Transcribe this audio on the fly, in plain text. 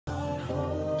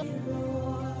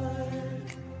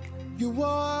You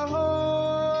are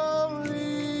holy,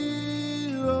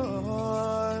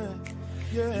 Lord.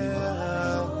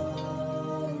 Yeah.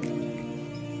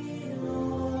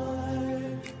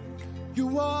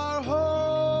 You are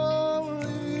holy,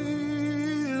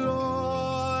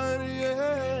 Lord.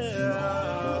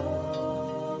 Yeah.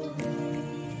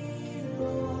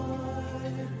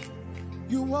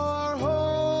 You are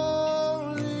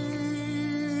holy,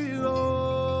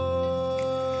 Lord.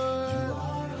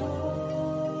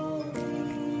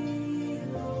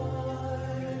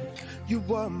 You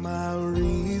are my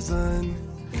reason.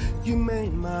 You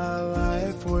made my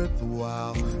life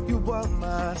worthwhile. You are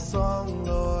my song,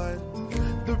 Lord.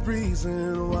 The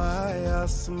reason why I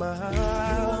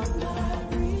smile.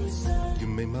 You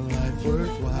made my life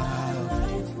worthwhile.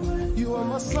 You are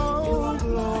my song,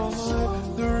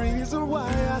 Lord. The reason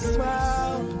why I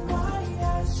smile.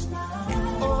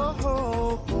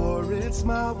 Oh, for it's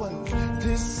my one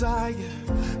desire.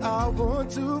 I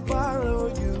want to follow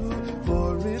you.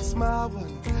 For it's my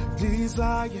one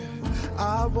desire.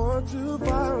 I want to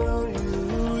follow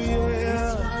you,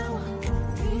 yeah.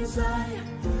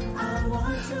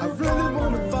 I really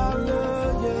want to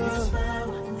follow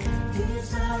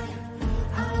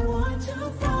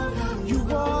you.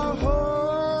 You are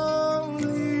holy,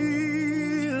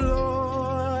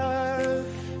 Lord.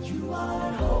 You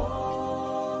are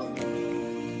holy,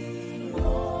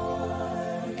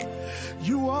 Lord.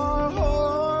 You are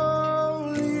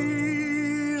holy,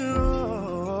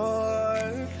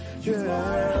 Lord.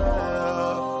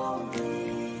 Yeah.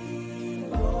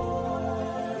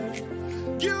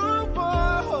 You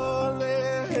are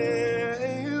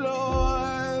holy,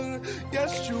 Lord.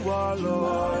 Yes, you are,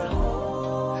 Lord.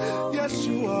 Yes,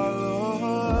 you are,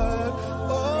 Lord.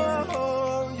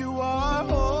 Oh, you are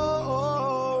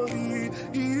holy,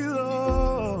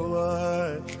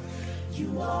 Lord.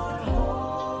 You are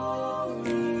holy,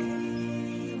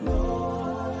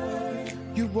 Lord.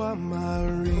 You are my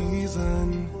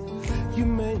reason. You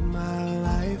made my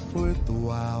life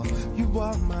worthwhile. You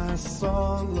are my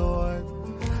song, Lord.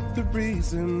 The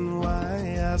reason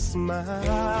why I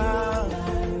smile.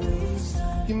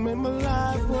 You made my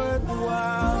life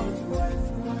worthwhile.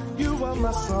 You are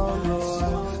my song,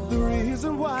 Lord. The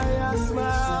reason why I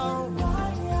smile.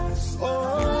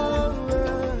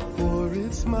 Oh, for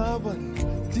it's my one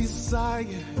desire.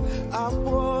 I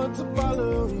want to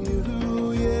follow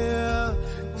you, yeah.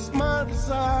 It's my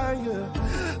desire.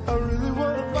 I really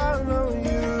want to follow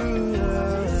you,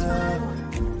 yeah.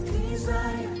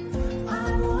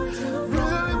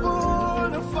 Really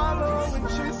want to follow and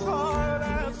chase hard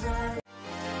after.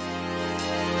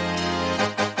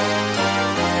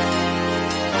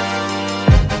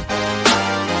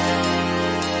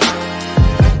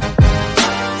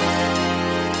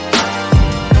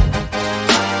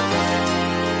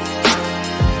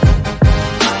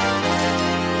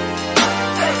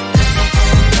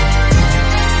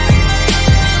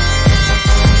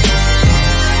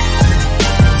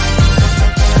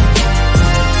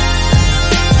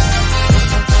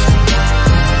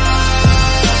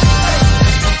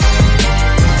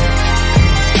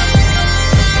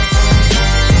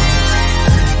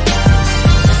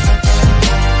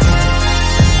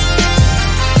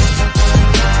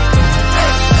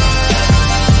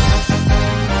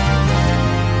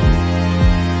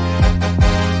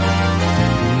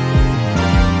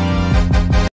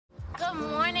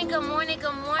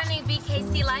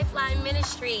 BKC Lifeline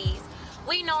Ministries.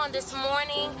 We know on this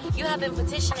morning you have been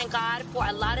petitioning God for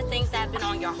a lot of things that have been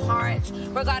on your heart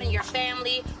regarding your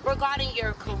family, regarding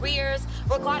your careers,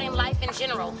 regarding life in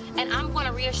general. And I'm going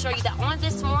to reassure you that on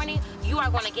this morning, you are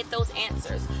going to get those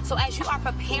answers. So as you are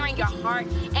preparing your heart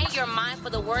and your mind for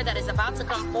the word that is about to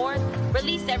come forth,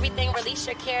 release everything, release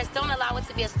your cares. Don't allow it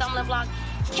to be a stumbling block.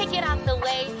 Kick it out the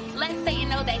way. Let Satan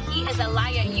know that he is a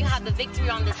liar and you have the victory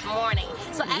on this morning.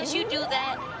 So as you do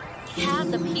that,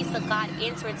 have the peace of God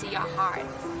enter into your heart.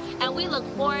 And we look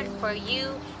forward for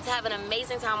you to have an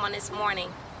amazing time on this morning.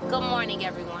 Good morning,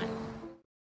 everyone.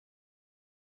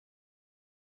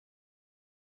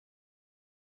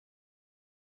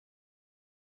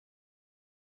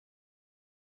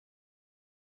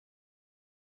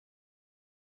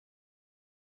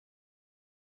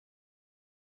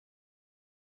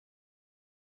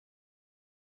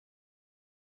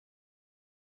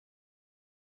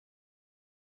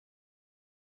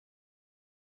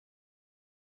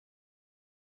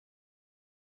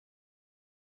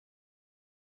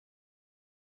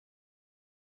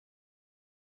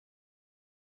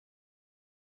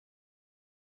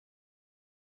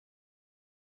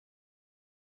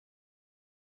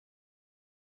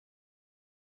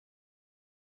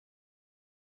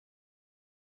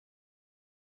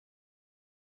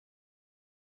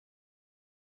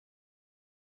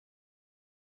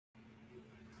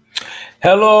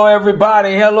 Hello,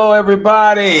 everybody. Hello,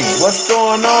 everybody. What's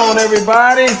going on,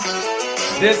 everybody?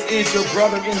 This is your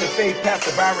brother in the faith,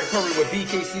 Pastor Byron Curry with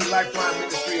BKC Lifeline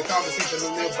Ministry, a conversation to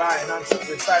live by, and I'm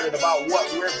super excited about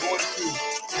what we're going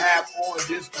to have on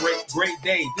this great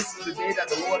day. This is the day that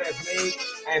the Lord has made,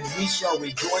 and we shall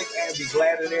rejoice and be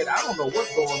glad in it. I don't know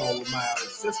what's going on with my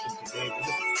system today.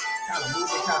 It's kind of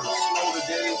moving kind of slow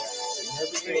today.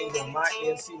 Everything on my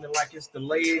end seeming like it's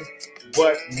delayed,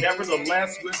 but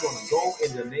nevertheless, we're going to go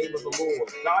in the name of the Lord.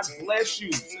 God bless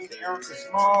you, Sister Erica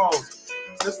Smalls,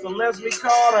 Sister Leslie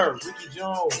Carter, Ricky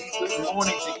Jones. Good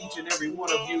morning to each and every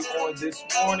one of you on this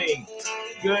morning.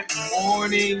 Good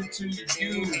morning to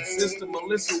you, Sister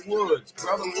Melissa Woods,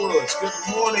 Brother Woods. Good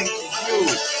morning to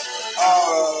you,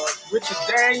 Richard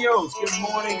Daniels. Good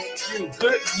morning to you.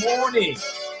 Good morning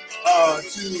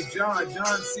to John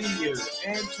Sr.,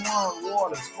 Antoine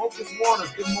Waters, Focus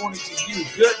Waters, good morning to you.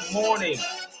 Good morning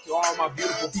to all my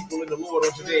beautiful people in the Lord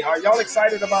on today. Are y'all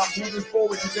excited about moving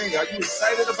forward today? Are you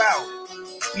excited about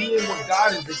being what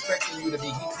God is expecting you to be?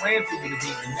 He planned for you to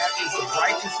be, and that is the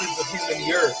righteousness of Him in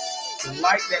the earth. The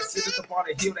light that sitteth upon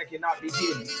a hill that cannot be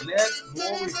hidden. Let's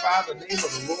glorify the name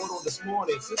of the Lord on this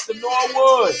morning. Sister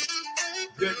Norwood,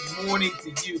 good morning to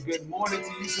you. Good morning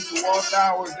to you, Sister Wall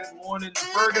Towers. Good morning to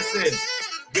Ferguson.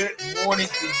 Good morning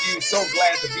to you. So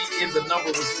glad to be in the number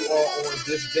with you all on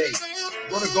this day.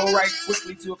 We're going to go right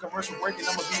quickly to a commercial break, and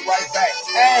I'm going to be right back.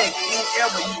 Tag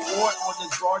whoever you want on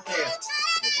this broadcast.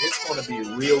 It's going to be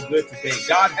real good today.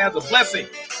 God has a blessing,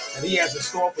 and He has a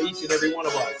store for each and every one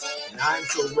of us. And I'm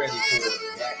so ready for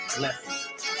that blessing.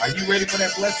 Are you ready for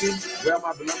that blessing? Well,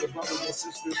 my beloved brothers and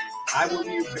sisters, I will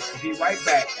be right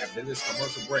back after this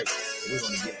commercial break. We're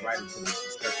going to get right into this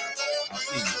discussion. I'll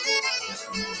see you in just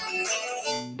a moment.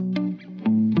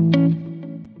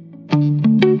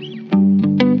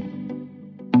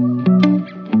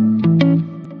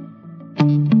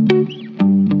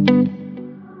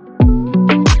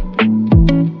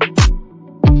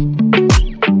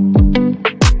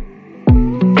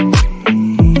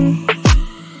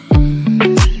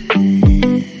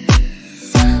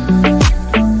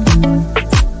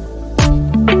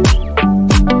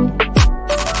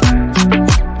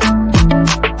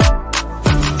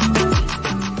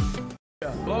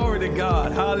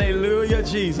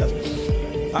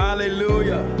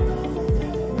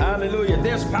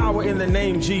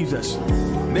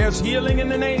 There's healing in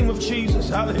the name of Jesus.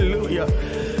 Hallelujah.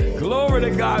 Glory to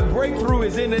God. Breakthrough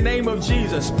is in the name of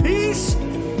Jesus. Peace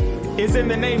is in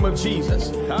the name of Jesus.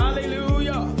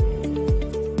 Hallelujah.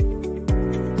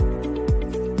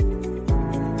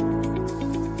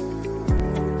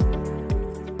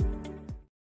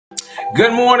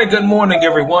 Good morning,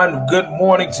 everyone. Good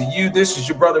morning to you. This is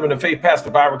your brother in the faith, Pastor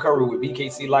Byron Curry with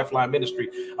BKC Lifeline Ministry,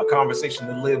 a conversation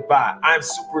to live by. I'm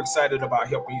super excited about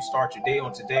helping you start your day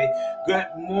on today. Good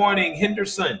morning,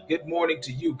 Henderson. Good morning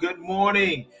to you. Good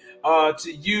morning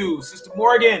to you, Sister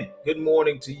Morgan. Good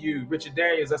morning to you. Richard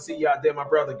Daniels, I see you out there, my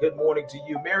brother. Good morning to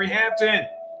you. Mary Hampton.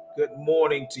 Good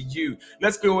morning to you.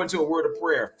 Let's go into a word of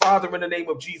prayer. Father, in the name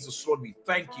of Jesus, Lord, we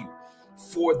thank you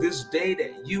for this day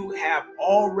that you have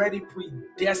already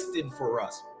predestined for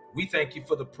us. We thank you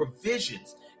for the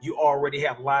provisions you already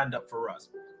have lined up for us.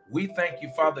 We thank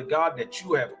you, Father God, that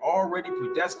you have already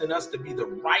predestined us to be the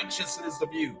righteousness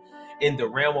of you in the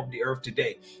realm of the earth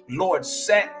today. Lord,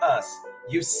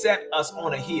 you set us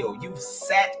on a hill. You've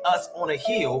set us on a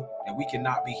hill that we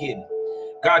cannot be hidden.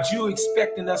 God, you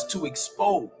expecting us to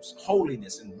expose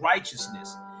holiness and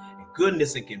righteousness,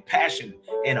 goodness and compassion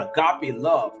and agape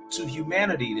love to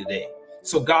humanity today.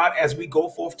 So God, as we go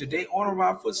forth today, order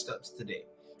our footsteps today.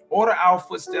 Order our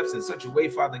footsteps in such a way,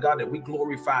 Father God, that we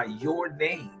glorify your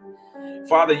name.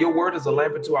 Father, your word is a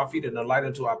lamp unto our feet and a light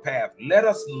unto our path. Let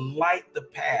us light the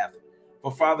path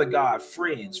for, Father God,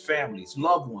 friends, families,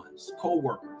 loved ones,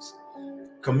 co-workers,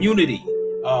 community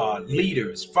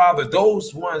leaders. Father,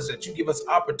 those ones that you give us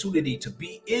opportunity to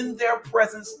be in their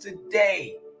presence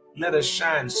today. Let us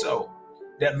shine so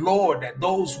that, Lord, that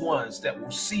those ones that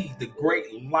will see the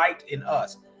great light in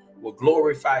us will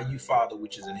glorify you, Father,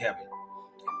 which is in heaven.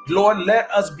 Lord,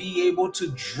 let us be able to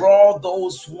draw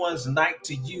those ones nigh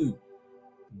to you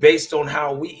based on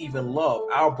how we even love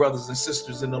our brothers and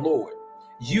sisters in the Lord.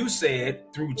 You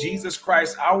said through Jesus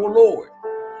Christ, our Lord,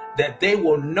 that they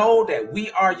will know that we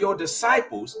are your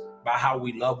disciples by how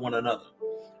we love one another.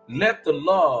 Let the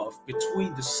love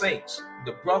between the saints,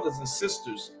 the brothers and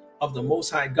sisters of the Most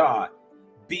High God,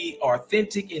 be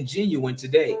authentic and genuine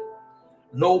today.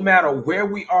 No matter where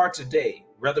we are today,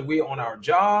 whether we're on our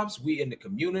jobs, we in the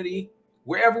community,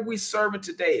 wherever we serve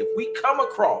today, if we come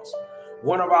across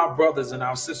one of our brothers and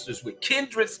our sisters with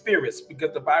kindred spirits,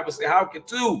 because the Bible says, how can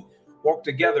two walk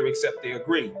together except they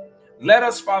agree. Let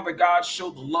us, Father God, show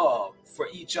the love for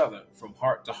each other from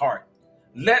heart to heart.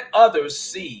 Let others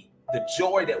see the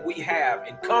joy that we have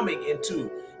in coming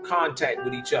into contact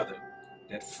with each other.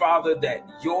 That, Father, that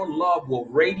your love will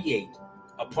radiate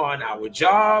upon our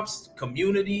jobs,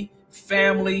 community,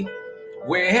 family,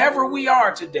 wherever we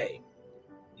are today.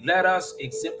 Let us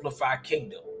exemplify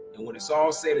kingdom. And when it's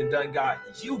all said and done, God,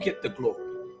 you get the glory,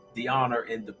 the honor,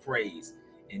 and the praise.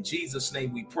 In Jesus'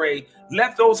 name we pray.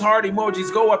 Let those heart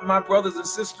emojis go up, my brothers and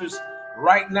sisters,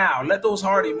 right now. Let those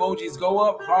heart emojis go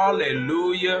up.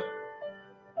 Hallelujah.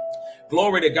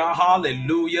 Glory to God.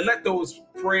 Hallelujah. Let those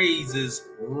praises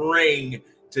ring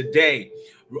today.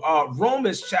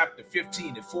 Romans chapter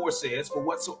 15:4 says, for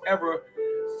whatsoever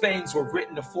things were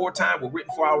written aforetime were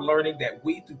written for our learning, that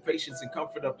we through patience and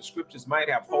comfort of the scriptures might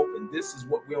have hope. And this is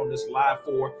what we're on this live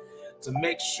for, to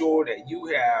make sure that you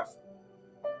have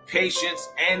patience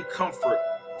and comfort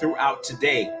throughout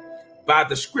today by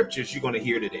the scriptures you're going to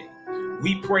hear today.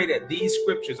 We pray that these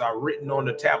scriptures are written on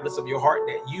the tablets of your heart,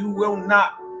 that you will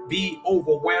not be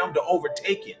overwhelmed or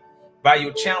overtaken by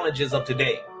your challenges of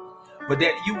today, but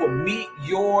that you will meet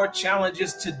your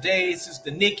challenges today, Sister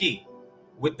Nikki,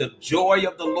 with the joy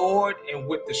of the Lord and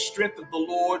with the strength of the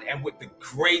Lord and with the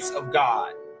grace of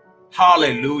God.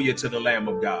 Hallelujah to the Lamb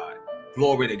of God.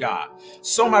 Glory to God.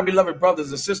 So, my beloved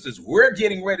brothers and sisters, we're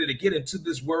getting ready to get into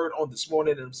this word on this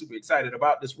morning, and I'm super excited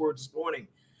about this word this morning.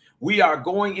 We are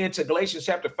going into Galatians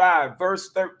chapter 5,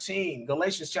 verse 13.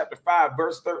 Galatians chapter 5,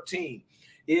 verse 13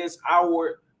 is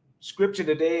our scripture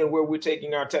today and where we're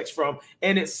taking our text from.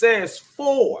 And it says,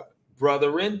 for,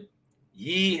 brethren,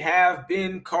 ye have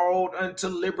been called unto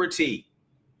liberty.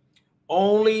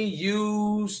 Only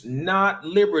use not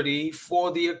liberty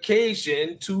for the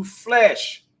occasion to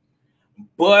flesh,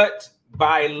 but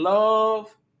by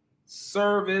love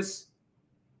service,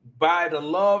 by the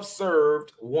love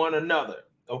served one another.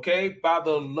 Okay, but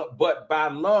by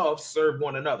love serve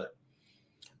one another.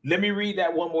 Let me read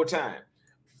that one more time.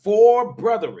 For,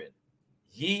 brethren,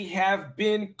 ye have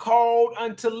been called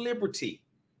unto liberty.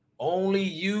 Only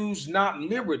use not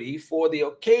liberty for the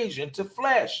occasion to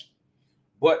flesh,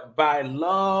 but by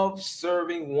love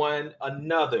serving one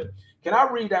another. Can I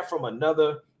read that from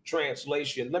another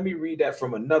translation? Let me read that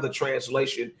from another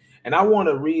translation. And I want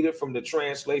to read it from the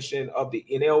translation of the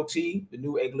NLT, the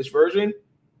New English Version.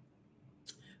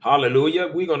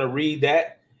 Hallelujah. We're going to read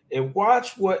that and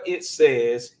watch what it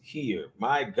says here.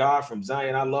 My God, from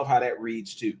Zion. I love how that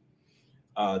reads too.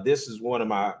 This is one of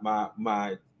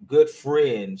my good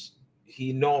friends.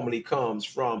 He normally comes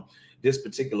from this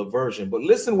particular version, but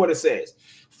listen what it says.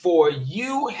 For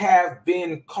you have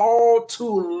been called to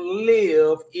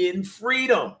live in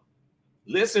freedom.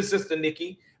 Listen, Sister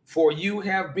Nikki, for you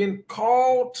have been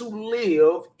called to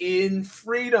live in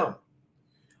freedom.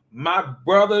 My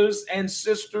brothers and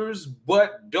sisters,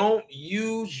 but don't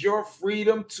use your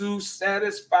freedom to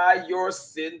satisfy your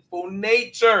sinful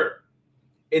nature.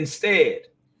 Instead,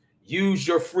 use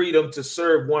your freedom to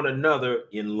serve one another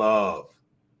in love.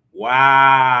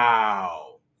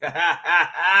 Wow.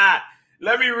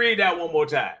 Let me read that one more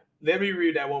time. Let me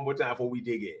read that one more time before we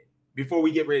dig in. Before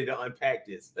we get ready to unpack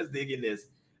this, let's dig in this.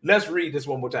 Let's read this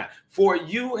one more time. For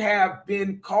you have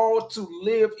been called to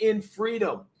live in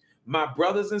freedom, my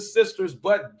brothers and sisters,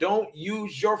 but don't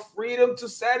use your freedom to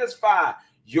satisfy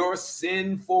your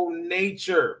sinful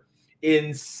nature.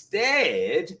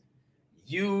 Instead,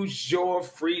 use your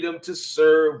freedom to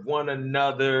serve one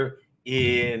another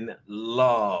in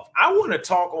love. I want to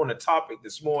talk on a topic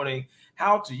this morning,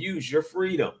 how to use your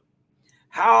freedom.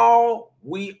 How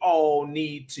we all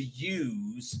need to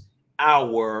use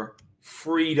our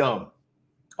freedom.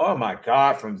 Oh my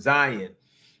God, from Zion.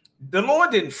 The Lord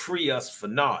didn't free us for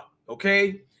naught,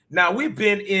 okay? Now, we've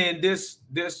been in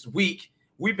this week,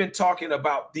 we've been talking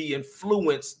about the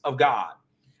influence of God.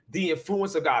 The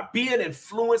influence of God. Being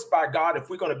influenced by God if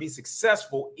we're going to be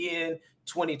successful in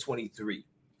 2023.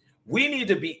 We need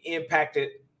to be impacted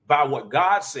by what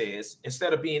God says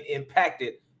instead of being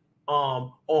impacted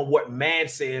on what man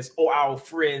says or our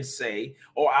friends say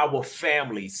or our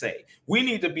family say. We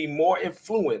need to be more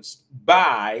influenced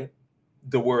by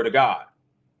the word of God.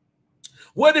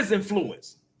 What is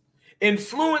influence?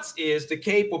 Influence is the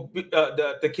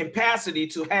capacity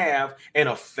to have an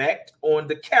effect on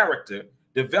the character,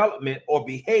 development, or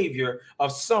behavior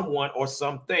of someone or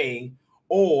something,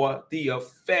 or the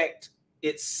effect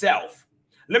itself.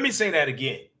 Let me say that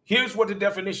again. Here's what the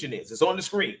definition is. It's on the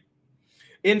screen.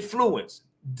 Influence,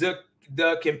 the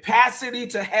capacity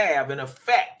to have an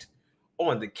effect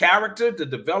on the character, the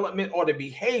development, or the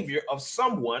behavior of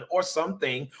someone or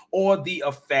something, or the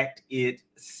effect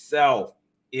itself.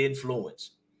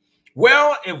 Influence.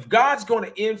 Well, if God's going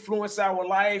to influence our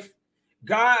life,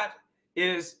 God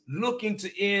is looking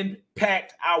to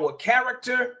impact our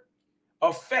character,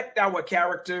 affect our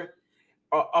character,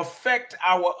 affect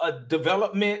our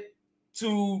development,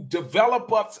 to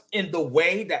develop us in the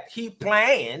way that he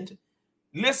planned,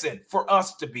 listen, for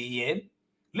us to be in.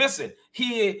 Listen,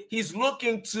 he's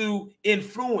looking to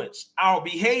influence our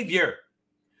behavior,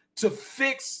 to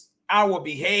fix our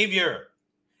behavior.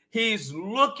 He's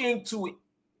looking to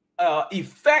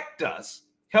affect us,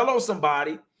 hello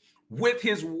somebody, with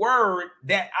his word,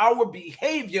 that our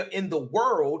behavior in the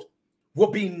world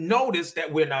will be noticed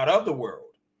that we're not of the world.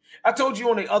 I told you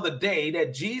on the other day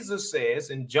that Jesus says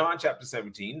in John chapter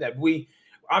 17 that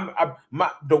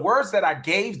the words that I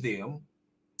gave them,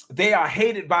 they are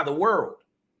hated by the world,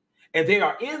 and they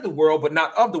are in the world, but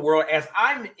not of the world, as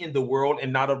I'm in the world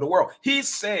and not of the world. He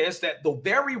says that the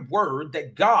very word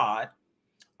that God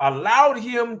allowed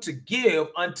him to give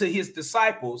unto his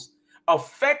disciples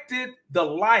affected the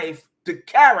life, the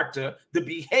character, the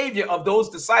behavior of those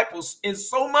disciples in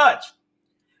so much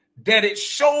that it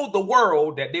showed the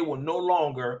world that they were no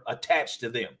longer attached to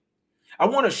them. I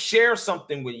want to share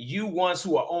something with you ones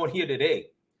who are on here today.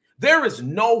 There is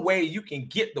no way you can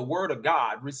get the word of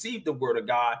God, receive the word of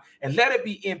God, and let it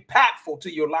be impactful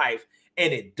to your life,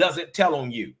 and it doesn't tell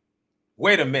on you.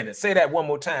 Wait a minute. Say that one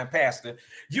more time, Pastor.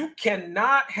 You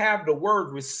cannot have the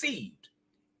word received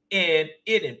and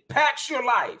it impacts your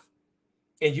life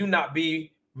and you not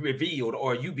be revealed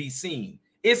or you be seen.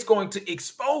 It's going to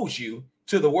expose you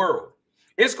to the world.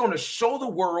 It's going to show the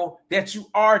world that you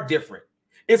are different.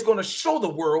 It's going to show the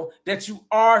world that you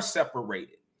are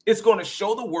separated. It's going to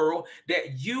show the world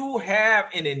that you have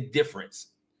an indifference.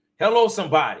 Hello,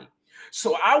 somebody.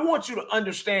 So I want you to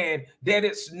understand that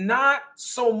it's not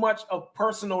so much of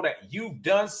personal that you've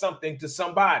done something to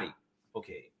somebody.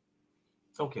 Okay.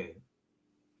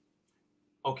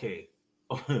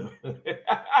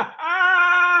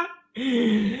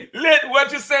 Let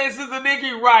what you're saying, Sister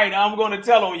Nikki, right? I'm going to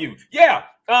tell on you. Yeah.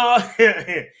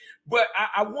 But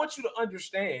I want you to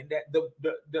understand that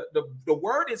the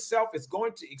word itself is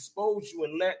going to expose you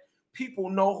and let people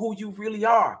know who you really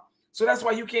are. So that's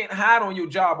why you can't hide on your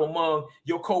job among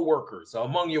your coworkers, or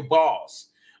among your boss.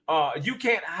 You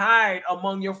can't hide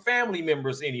among your family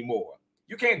members anymore.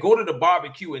 You can't go to the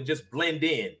barbecue and just blend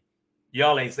in.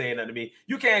 Y'all ain't saying nothing to me.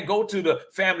 You can't go to the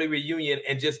family reunion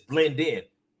and just blend in.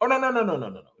 Oh, no.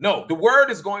 No, the word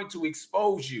is going to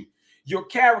expose you. Your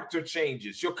character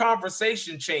changes. Your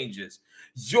conversation changes.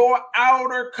 Your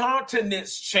outer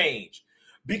countenance change.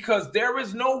 Because there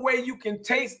is no way you can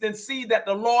taste and see that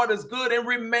the Lord is good and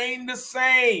remain the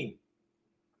same.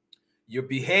 Your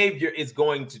behavior is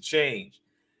going to change.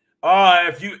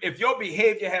 If your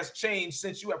behavior has changed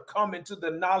since you have come into the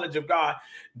knowledge of God,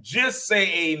 just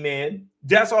say amen.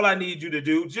 That's all I need you to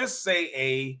do. Just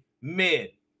say amen.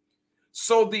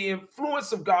 So the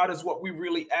influence of God is what we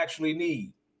really actually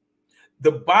need.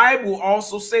 The Bible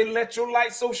also say, let your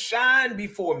light so shine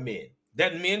before men,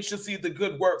 that men should see the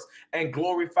good works and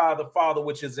glorify the Father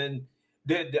which is in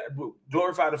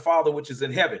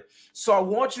heaven. So I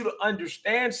want you to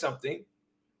understand something,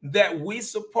 that we're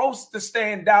supposed to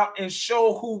stand out and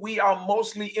show who we are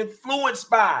mostly influenced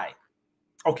by.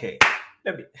 Okay,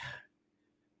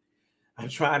 I'm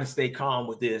trying to stay calm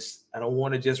with this. I don't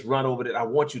want to just run over it. I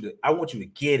want you to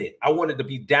get it. I want it to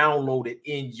be downloaded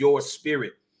in your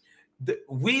spirit.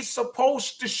 We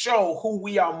supposed to show who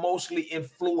we are mostly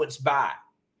influenced by.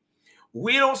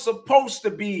 We don't supposed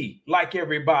to be like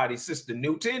everybody, Sister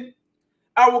Newton.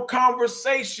 Our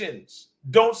conversations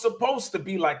don't supposed to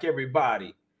be like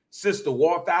everybody, Sister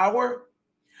Warthour.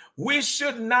 We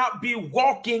should not be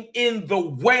walking in the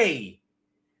way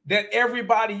that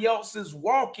everybody else is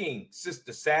walking,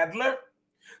 Sister Sadler.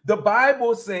 The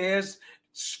Bible says,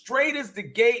 straight is the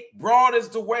gate, broad is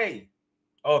the way.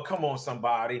 Oh, come on,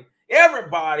 somebody.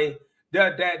 Everybody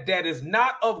that is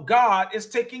not of God is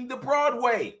taking the broad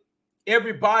way.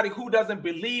 Everybody who doesn't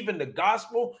believe in the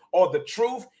gospel or the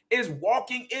truth is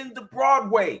walking in the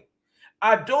broad way.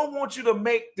 I don't want you to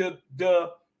make to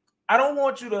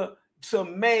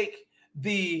make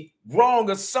the wrong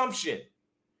assumption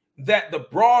that the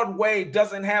broad way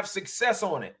doesn't have success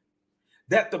on it,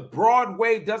 that the broad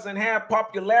way doesn't have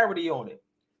popularity on it,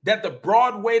 that the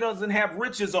broad way doesn't have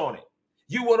riches on it.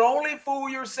 You would only fool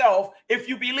yourself if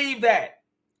you believe that.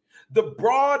 The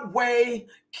broad way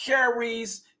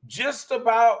carries just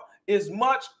about as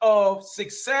much of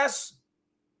success,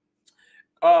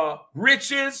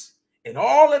 riches, and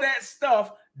all of that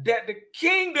stuff that the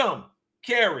kingdom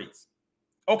carries.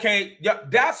 Okay,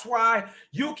 that's why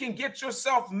you can get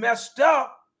yourself messed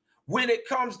up when it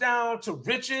comes down to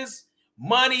riches,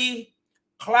 money,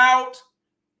 clout,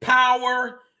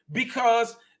 power,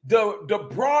 because the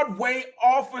broad way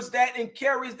offers that and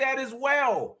carries that as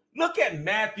well. Look at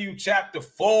Matthew chapter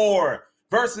 4,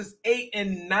 verses 8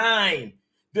 and 9.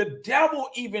 The devil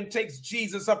even takes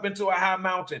Jesus up into a high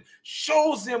mountain,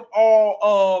 shows him all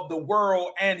of the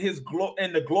world and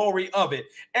the glory of it,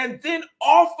 and then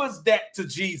offers that to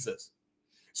Jesus.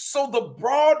 So the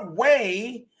broad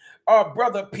way,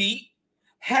 Brother Pete,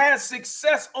 has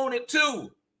success on it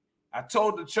too. I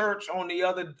told the church on the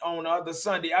other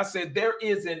Sunday, I said there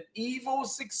is an evil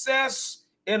success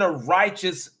and a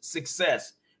righteous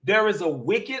success. There is a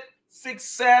wicked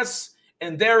success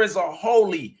and there is a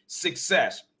holy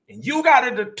success. And you got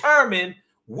to determine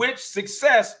which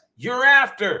success you're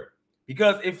after.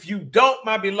 Because if you don't,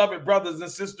 my beloved brothers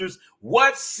and sisters,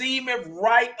 what seemeth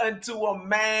right unto a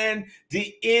man,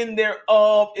 the end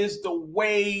thereof is the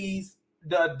ways,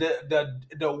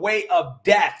 the way of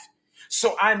death.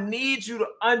 So I need you to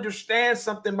understand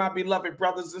something, my beloved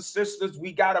brothers and sisters.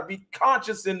 We got to be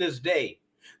conscious in this day.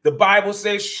 The Bible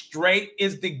says straight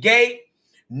is the gate,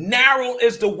 narrow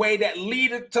is the way that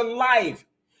leadeth to life.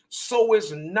 So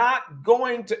it's not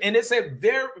going to, and it said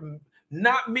there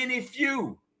not many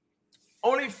few,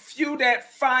 only few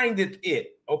that findeth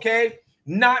it, okay?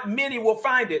 Not many will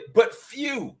find it, but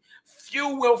few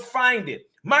will find it.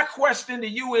 My question to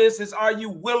you is are you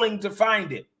willing to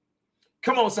find it?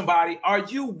 Come on, somebody. Are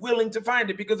you willing to find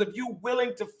it? Because if you're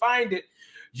willing to find it,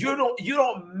 you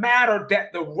don't matter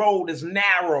that the road is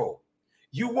narrow.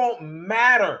 You won't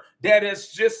matter that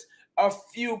it's just a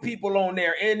few people on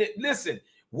there. And listen,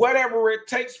 whatever it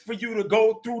takes for you to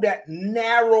go through that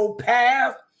narrow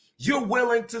path, you're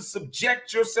willing to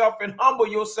subject yourself and humble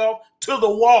yourself to the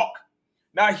walk.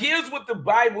 Now, here's what the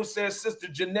Bible says, Sister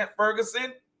Jeanette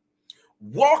Ferguson.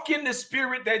 Walk in the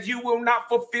spirit that you will not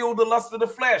fulfill the lust of the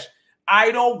flesh.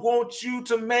 I don't want you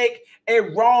to make a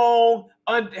wrong,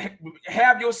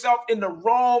 have yourself in the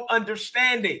wrong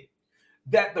understanding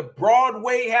that the broad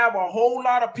way have a whole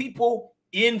lot of people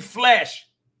in flesh,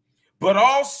 but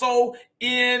also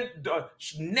in the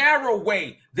narrow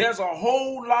way, there's a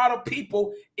whole lot of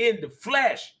people in the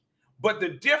flesh. But the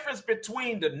difference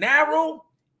between the narrow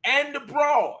and the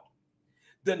broad,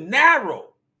 the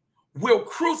narrow will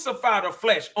crucify the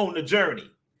flesh on the journey,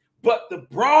 but the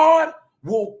broad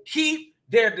will keep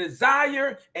their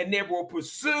desire and they will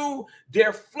pursue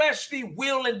their fleshly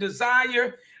will and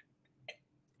desire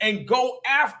and go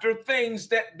after things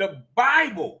that the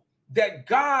Bible, that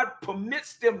God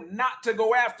permits them not to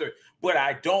go after. But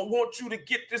I don't want you to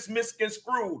get this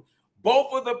misconstrued.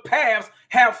 Both of the paths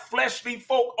have fleshly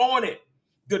folk on it.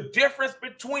 The difference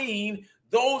between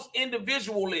those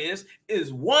individuals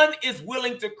is one is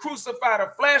willing to crucify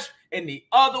the flesh and the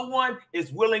other one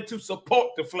is willing to support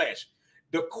the flesh.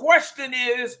 The question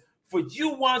is for you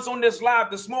ones on this live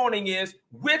this morning is,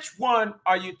 which one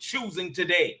are you choosing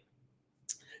today?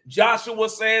 Joshua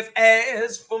says,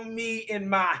 as for me and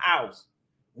my house,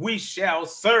 we shall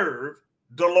serve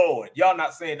the Lord. Y'all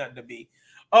not saying nothing to me.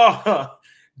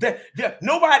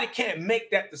 Nobody can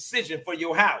make that decision for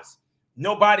your house.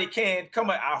 Nobody can come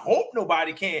up. I hope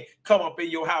nobody can come up in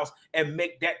your house and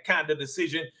make that kind of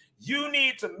decision. You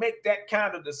need to make that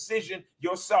kind of decision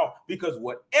yourself, because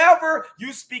whatever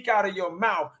you speak out of your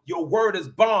mouth, your word is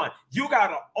bond. You got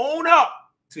to own up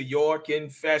to your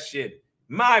confession.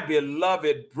 My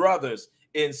beloved brothers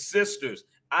and sisters,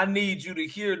 I need you to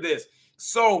hear this.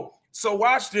 So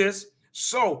watch this.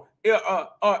 So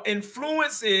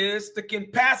influence is the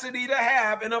capacity to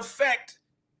have an effect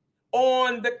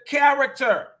on the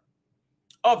character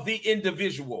of the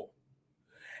individual.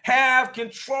 Have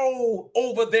control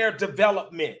over their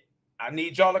development. I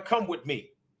need y'all to come with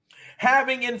me.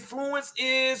 Having influence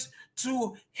is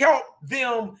to help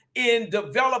them in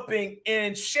developing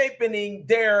and shaping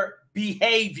their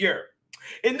behavior.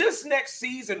 In this next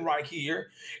season right here,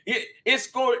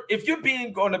 if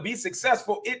you're going to be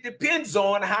successful, it depends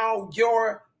on how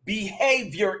your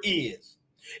behavior is.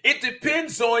 It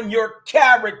depends on your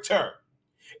character.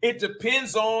 It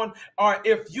depends on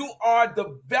if you are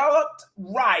developed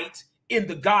right in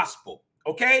the gospel.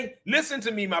 Okay? Listen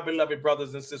to me, my beloved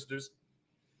brothers and sisters.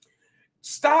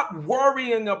 Stop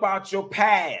worrying about your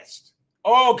past.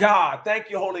 Oh, God, thank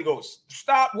you, Holy Ghost.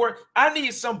 Stop worrying. I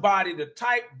need somebody to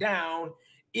type down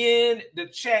in the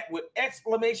chat with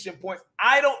exclamation points.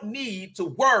 I don't need to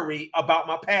worry about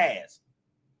my past.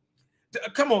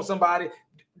 Come on, somebody.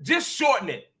 Just shorten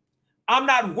it. I'm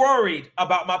not worried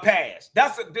about my past.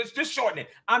 Just shorten it.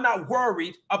 I'm not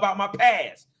worried about my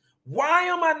past. Why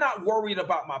am I not worried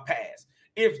about my past?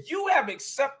 If you have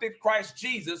accepted Christ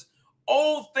Jesus,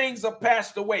 old things are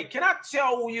passed away. Can I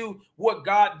tell you what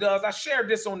God does? I shared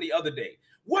this on the other day.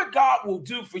 What God will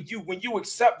do for you when you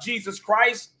accept Jesus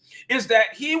Christ is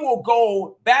that he will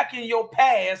go back in your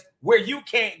past where you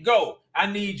can't go. I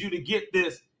need you to get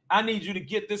this. I need you to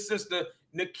get this, Sister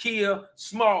Nakia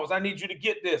Smalls. I need you to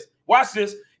get this. Watch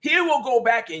this. He will go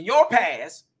back in your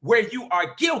past where you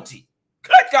are guilty.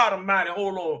 Good God Almighty.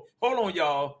 Hold on,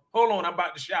 y'all. Hold on. I'm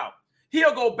about to shout.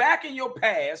 He'll go back in your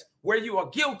past where you are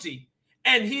guilty,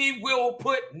 and he will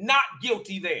put not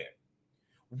guilty there.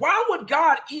 Why would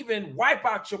God even wipe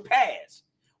out your past?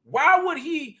 Why would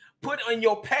he put in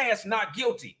your past not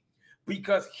guilty?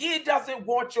 Because he doesn't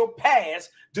want your past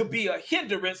to be a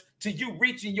hindrance to you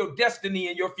reaching your destiny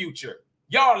and your future.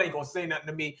 Y'all ain't gonna say nothing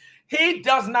to me. He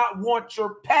does not want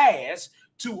your past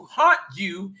to haunt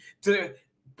you, to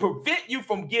prevent you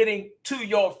from getting to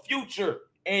your future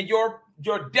and your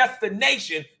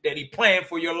destination that he planned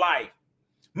for your life.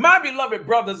 My beloved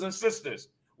brothers and sisters,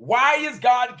 why is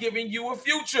God giving you a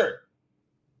future?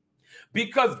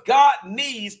 Because God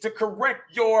needs to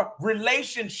correct your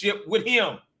relationship with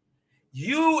him.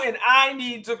 You and I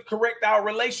need to correct our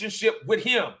relationship with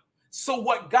him. So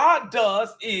what God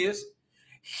does is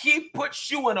he puts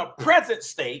you in a present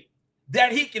state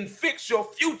that he can fix your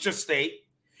future state.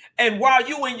 And while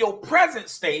you in your present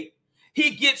state,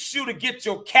 he gets you to get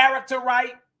your character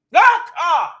right.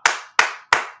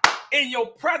 In your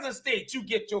present state, you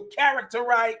get your character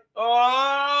right.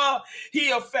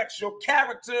 He affects your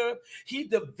character. He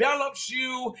develops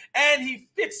you and he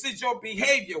fixes your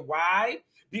behavior. Why?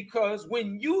 Because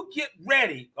when you get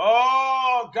ready,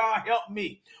 oh, God help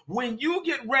me. When you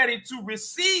get ready to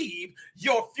receive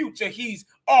your future, he's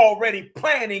already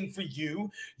planning for you.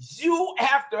 You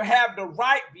have to have the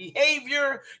right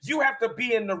behavior. You have to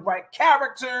be in the right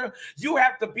character. You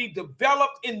have to be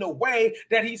developed in the way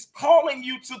that he's calling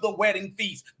you to the wedding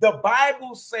feast. The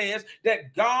Bible says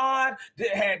that God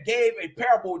had gave a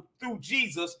parable through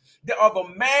Jesus of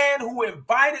a man who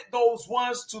invited those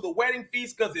ones to the wedding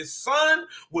feast because his son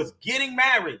was getting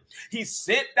married. He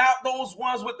sent out those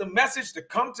ones with the message to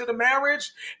come to the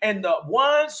marriage, and the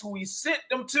ones who he sent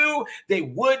them to, they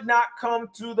would not come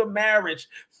to the marriage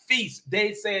feast.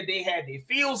 They said they had their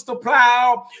fields to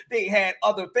plow, they had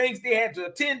other things they had to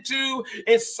attend to,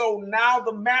 and so now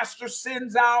the master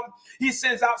sends out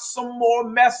some more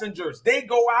messengers. They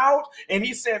go out and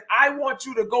he says, I want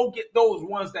you to go get those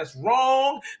ones that's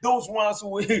wrong, those ones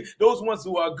who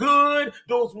are good,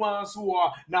 those ones who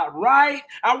are not right.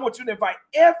 I want you to invite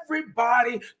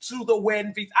everybody to the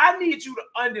wedding feast. I need you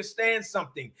to understand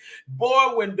something.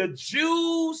 Boy, when the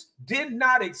Jews did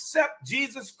not accept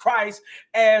Jesus Christ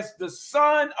as the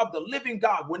Son of the living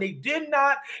God, when they did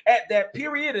not at that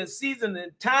period and season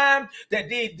and time that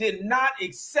they did not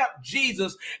accept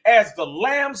Jesus as the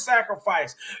lamb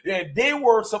sacrifice, and they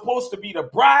were supposed to be the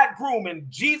bridegroom and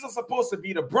Jesus supposed to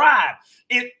be the bride,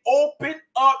 it opened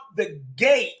up the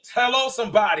gate. Hello,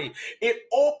 somebody. It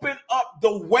opened up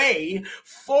the way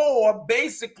for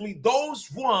basically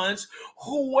those ones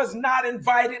who was not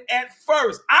invited at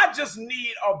first. I just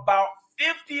need about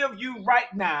 50 of you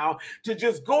right now to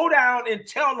just go down and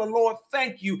tell the Lord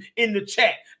thank you in the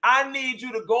chat. I need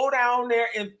you to go down there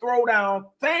and throw down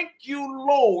thank you,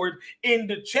 Lord, in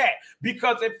the chat.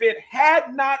 Because if it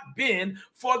had not been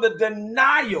for the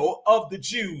denial of the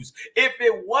Jews, if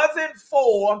it wasn't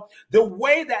for the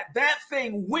way that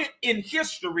thing went in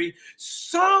history,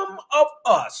 some of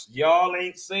us, y'all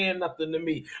ain't saying nothing to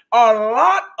me, a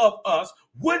lot of us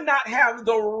would not have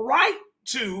the right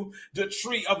to the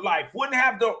tree of life, wouldn't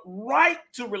have the right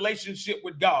to relationship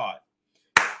with God.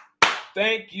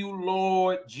 Thank you,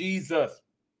 Lord Jesus.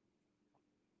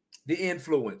 The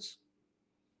influence.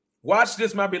 Watch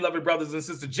this, my beloved brothers and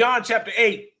sisters. John chapter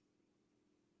 8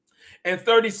 and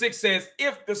 36 says,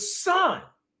 if the Son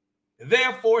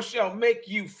therefore shall make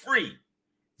you free,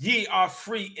 ye are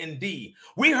free indeed.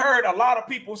 We heard a lot of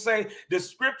people say, the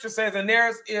scripture says, and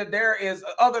there is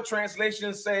other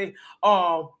translations say,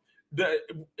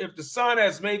 if the Son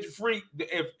has made you free,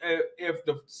 if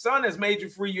the Son has made you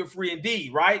free, you're free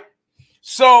indeed, right?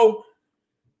 So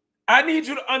I need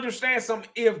you to understand something.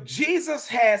 If Jesus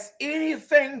has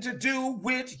anything to do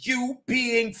with you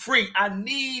being free, I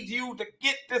need you to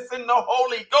get this in the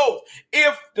Holy Ghost.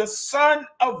 If the Son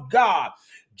of God,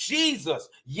 Jesus,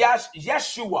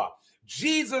 Yeshua,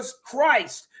 Jesus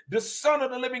Christ, the Son of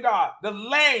the living God, the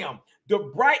Lamb, the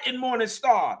bright and morning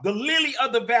star, the lily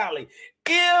of the valley,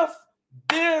 if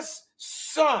this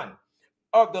Son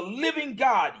of the living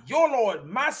God, your Lord,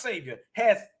 my Savior,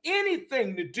 has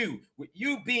anything to do with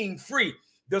you being free,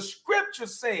 the scripture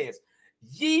says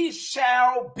ye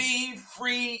shall be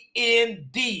free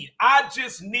indeed. I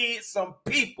just need some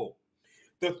people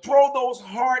to throw those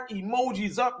heart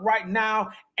emojis up right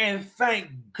now and thank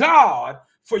God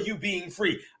for you being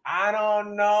free. I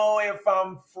don't know if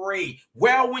I'm free.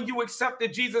 Well, when you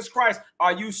accepted Jesus Christ,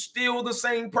 are you still the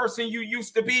same person you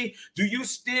used to be? Do you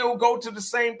still go to the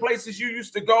same places you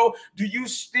used to go? Do you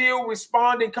still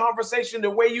respond in conversation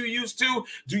the way you used to?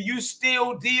 Do you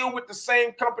still deal with the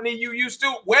same company you used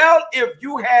to? Well, if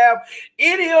you have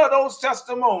any of those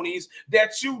testimonies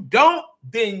that you don't,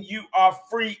 then you are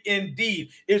free indeed.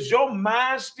 Is your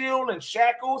mind still in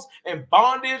shackles and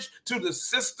bondage to the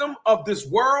system of this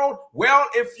world? Well,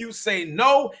 if you say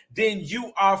no, then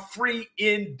you are free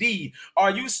indeed. Are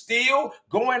you still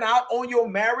going out on your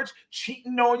marriage,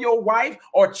 cheating on your wife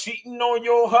or cheating on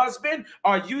your husband?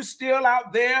 Are you still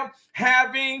out there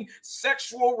having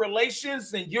sexual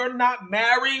relations and you're not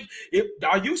married?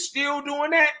 Are you still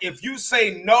doing that? If you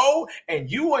say no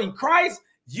and you are in Christ,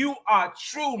 you are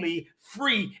truly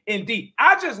free indeed.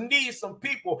 I just need some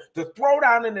people to throw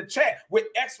down in the chat with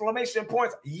exclamation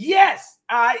points. Yes,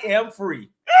 I am free.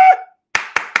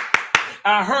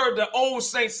 I heard the old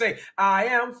saints say, I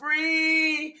am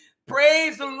free.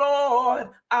 Praise the Lord,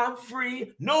 I'm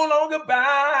free, no longer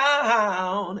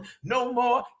bound, no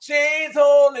more chains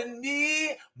holding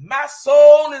me, my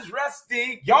soul is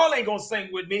resting. Y'all ain't gonna sing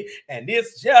with me, and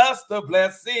it's just a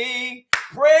blessing.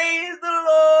 Praise the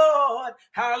Lord,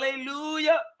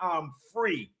 hallelujah, I'm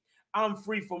free. I'm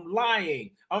free from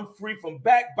lying. I'm free from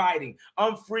backbiting.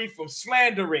 I'm free from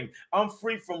slandering. I'm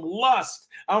free from lust.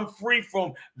 I'm free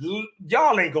from,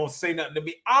 y'all ain't gonna say nothing to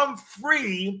me. I'm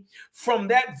free from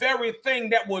that very thing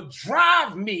that will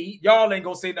drive me, y'all ain't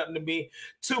gonna say nothing to me,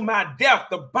 to my death.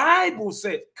 The Bible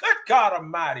says, good God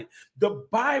Almighty, the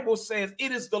Bible says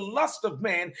it is the lust of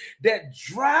man that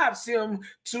drives him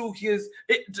to his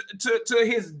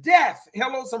death.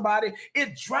 Hello, somebody.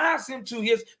 It drives him to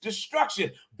his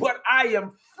destruction. But I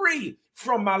am free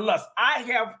from my lust. I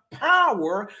have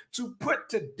power to put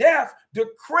to death the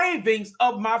cravings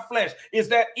of my flesh. Is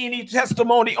that any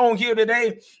testimony on here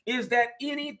today? Is that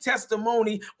any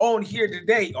testimony on here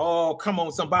today? Oh, come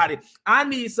on, somebody. I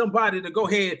need somebody to go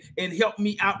ahead and help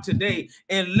me out today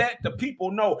and let the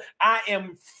people know I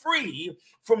am free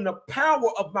from the power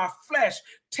of my flesh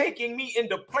taking me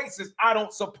into places I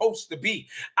don't supposed to be.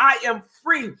 I am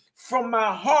free from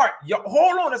my heart.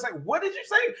 Hold on a second. What did you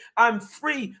say? I'm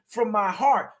free from my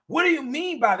heart. What do you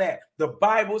mean by that? The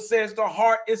Bible says the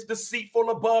heart is deceitful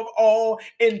above all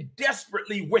and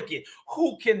desperately wicked.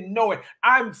 Who can know it?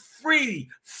 I'm free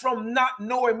from not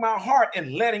knowing my heart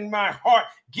and letting my heart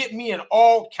get me in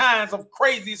all kinds of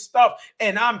crazy stuff.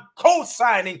 And I'm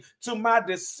co-signing to my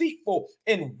deceitful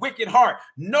and wicked heart.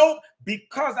 Nope,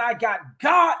 because I got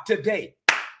God today.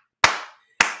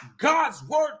 God's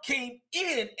word came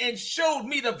in and showed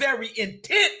me the very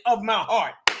intent of my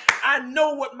heart. I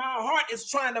know what my heart is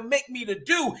trying to make me to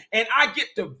do, and I get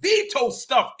to veto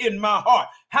stuff in my heart.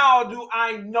 How do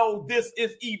I know this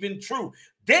is even true?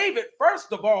 David,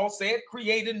 first of all, said,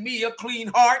 create in me a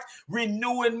clean heart,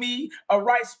 renew in me a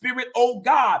right spirit, oh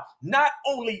God. Not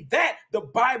only that, the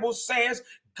Bible says,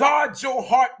 guard your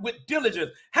heart with diligence.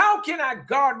 How can I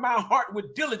guard my heart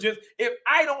with diligence if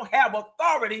I don't have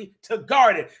authority to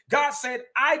guard it? God said,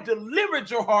 I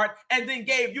delivered your heart and then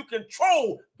gave you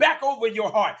control back over your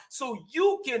heart. So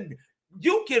you can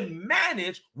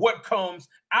manage what comes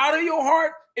out of your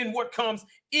heart and what comes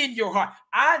in your heart.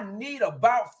 I need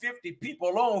about 50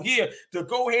 people on here to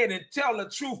go ahead and tell the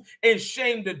truth and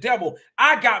shame the devil.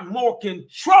 I got more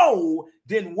control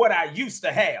than what I used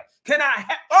to have. Can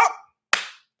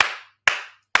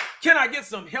I get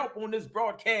some help on this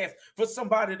broadcast for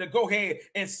somebody to go ahead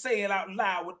and say it out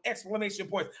loud with exclamation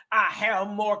points? I have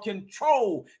more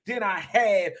control than I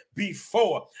had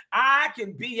before. I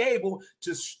can be able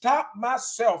to stop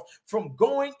myself from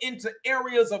going into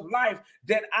areas of life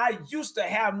that I used to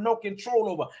have no control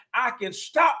over. I can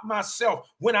stop myself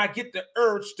when I get the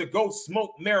urge to go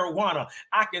smoke marijuana.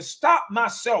 I can stop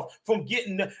myself from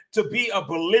getting to be a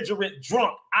belligerent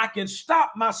drunk. I can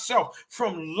stop myself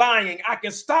from lying. I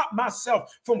can stop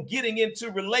myself from getting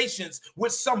into relations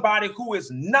with somebody who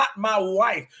is not my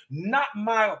wife, not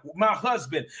my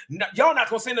husband. Y'all not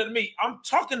gonna say that to me. I'm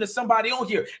talking to somebody on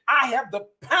here. I have the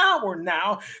power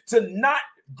now to not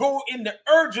go in the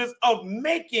urges of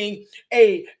making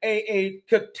a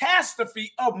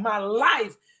catastrophe of my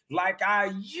life like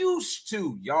I used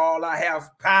to. Y'all, I have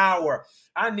power.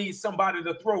 I need somebody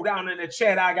to throw down in the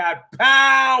chat. I got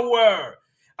power.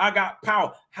 I got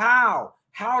power. How?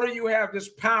 How do you have this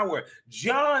power?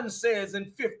 John says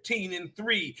in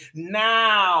 15:3,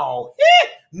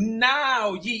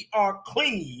 now ye are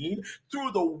clean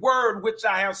through the word which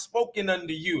I have spoken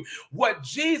unto you. What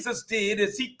Jesus did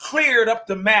is he cleared up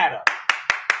the matter.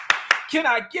 Can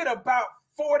I get about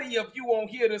 40 of you on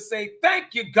here to say,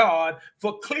 thank you, God,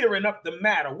 for clearing up the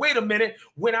matter? Wait a minute.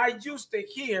 When I used to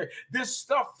hear this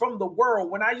stuff from the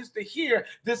world, when I used to hear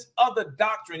this other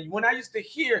doctrine, when I used to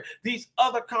hear these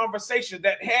other conversations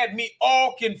that had me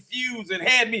all confused and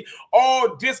had me all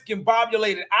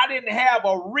discombobulated, I didn't have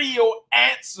a real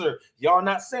answer. Y'all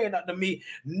not saying nothing to me.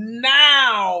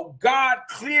 Now God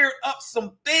cleared up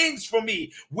some things for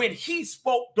me when he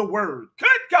spoke the word. Good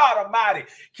God Almighty.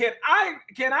 Can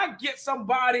I get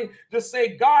somebody to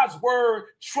say God's word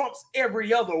trumps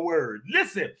every other word?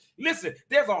 Listen,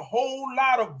 there's a whole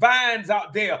lot of vines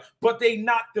out there, but they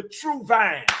not the true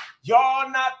vine. Y'all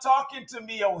not talking to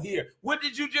me on here. What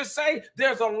did you just say?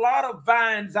 There's a lot of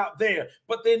vines out there,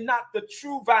 but they're not the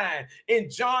true vine.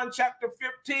 In John chapter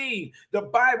 15, the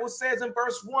Bible says in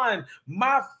verse 1,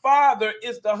 my Father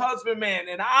is the husbandman,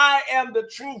 and I am the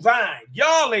true vine.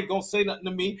 Y'all ain't gonna say nothing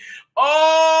to me.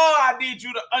 Oh, I need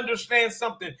you to understand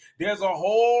something. There's a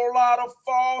whole lot of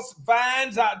false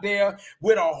vines out there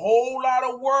with a whole lot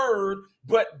of word,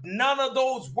 but none of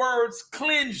those words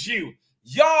cleanse you.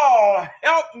 Y'all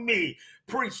help me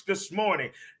preach this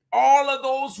morning. All of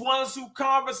those ones who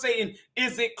conversating,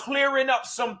 is it clearing up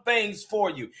some things for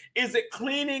you? Is it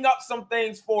cleaning up some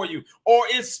things for you? Or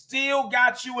it still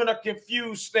got you in a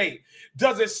confused state?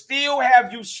 Does it still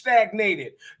have you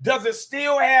stagnated? Does it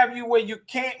still have you where you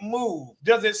can't move?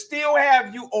 Does it still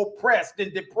have you oppressed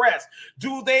and depressed?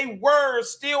 Do they words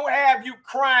still have you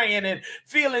crying and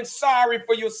feeling sorry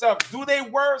for yourself? Do they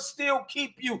words still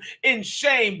keep you in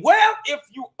shame? Well, if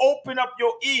you open up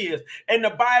your ears, and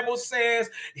the Bible says,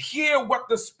 hear what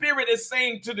the Spirit is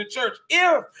saying to the church.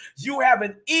 If you have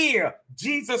an ear,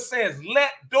 Jesus says, let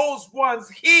those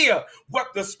ones hear what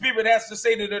the Spirit has to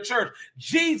say to the church.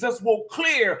 Jesus will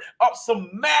clear up some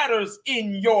matters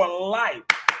in your life.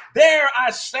 There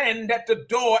I stand at the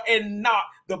door and knock.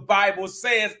 The Bible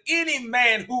says, any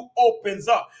man who opens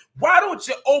up. Why don't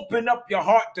you open up your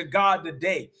heart to God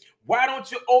today? Why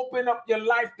don't you open up your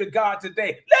life to God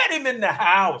today? Let him in the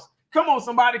house. Come on,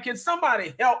 somebody. Can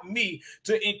somebody help me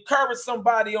to encourage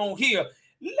somebody on here?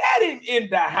 Let him in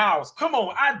the house. Come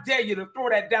on. I dare you to throw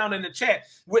that down in the chat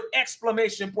with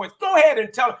exclamation points. Go ahead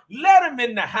and tell him, let him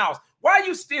in the house. Why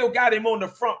you still got him on the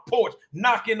front porch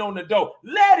knocking on the door?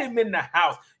 Let him in the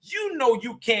house. You know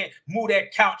you can't move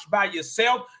that couch by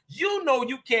yourself. You know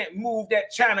you can't move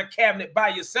that china cabinet by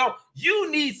yourself. You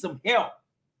need some help.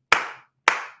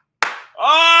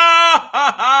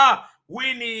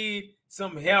 We need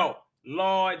some help.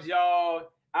 Lord, y'all,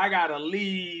 I gotta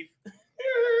leave.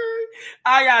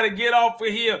 I gotta get off of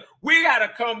here. We gotta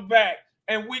come back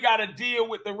and we gotta deal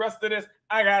with the rest of this.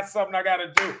 I got something I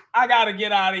gotta do. I gotta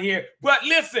get out of here. But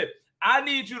listen, I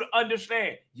need you to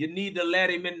understand, you need to let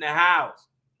him in the house.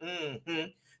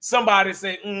 Somebody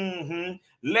say,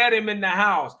 let him in the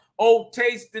house. Oh,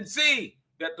 taste and see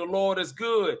that the Lord is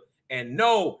good, and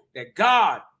know that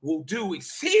God will do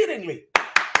exceedingly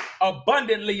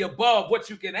abundantly above what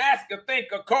you can ask or think,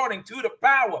 according to the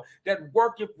power that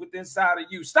worketh within inside of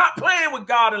you. Stop playing with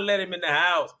God and let him in the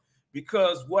house,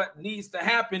 because what needs to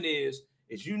happen is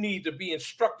you need to be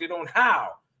instructed on how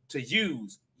to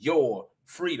use your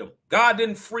freedom. God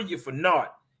didn't free you for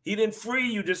naught. He didn't free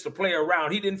you just to play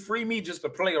around. He didn't free me just to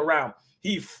play around.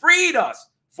 He freed us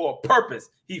for a purpose.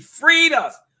 He freed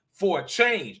us for a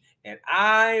change. And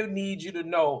I need you to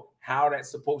know how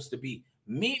that's supposed to be.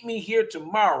 Meet me here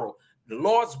tomorrow. The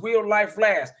Lord's will, life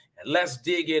lasts. And let's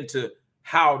dig into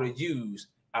how to use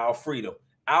our freedom.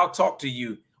 I'll talk to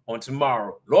you on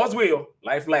tomorrow. Lord's will,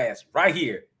 life lasts, right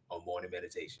here on Morning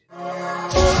Meditation.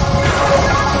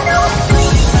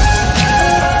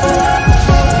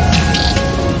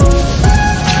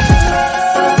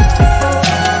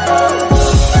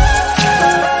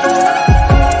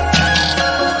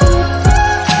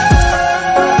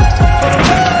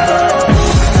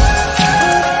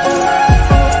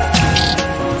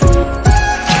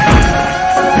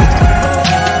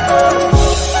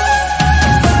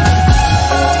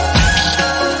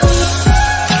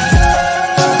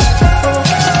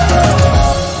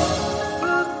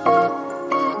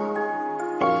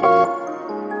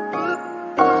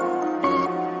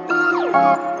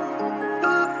 Bye.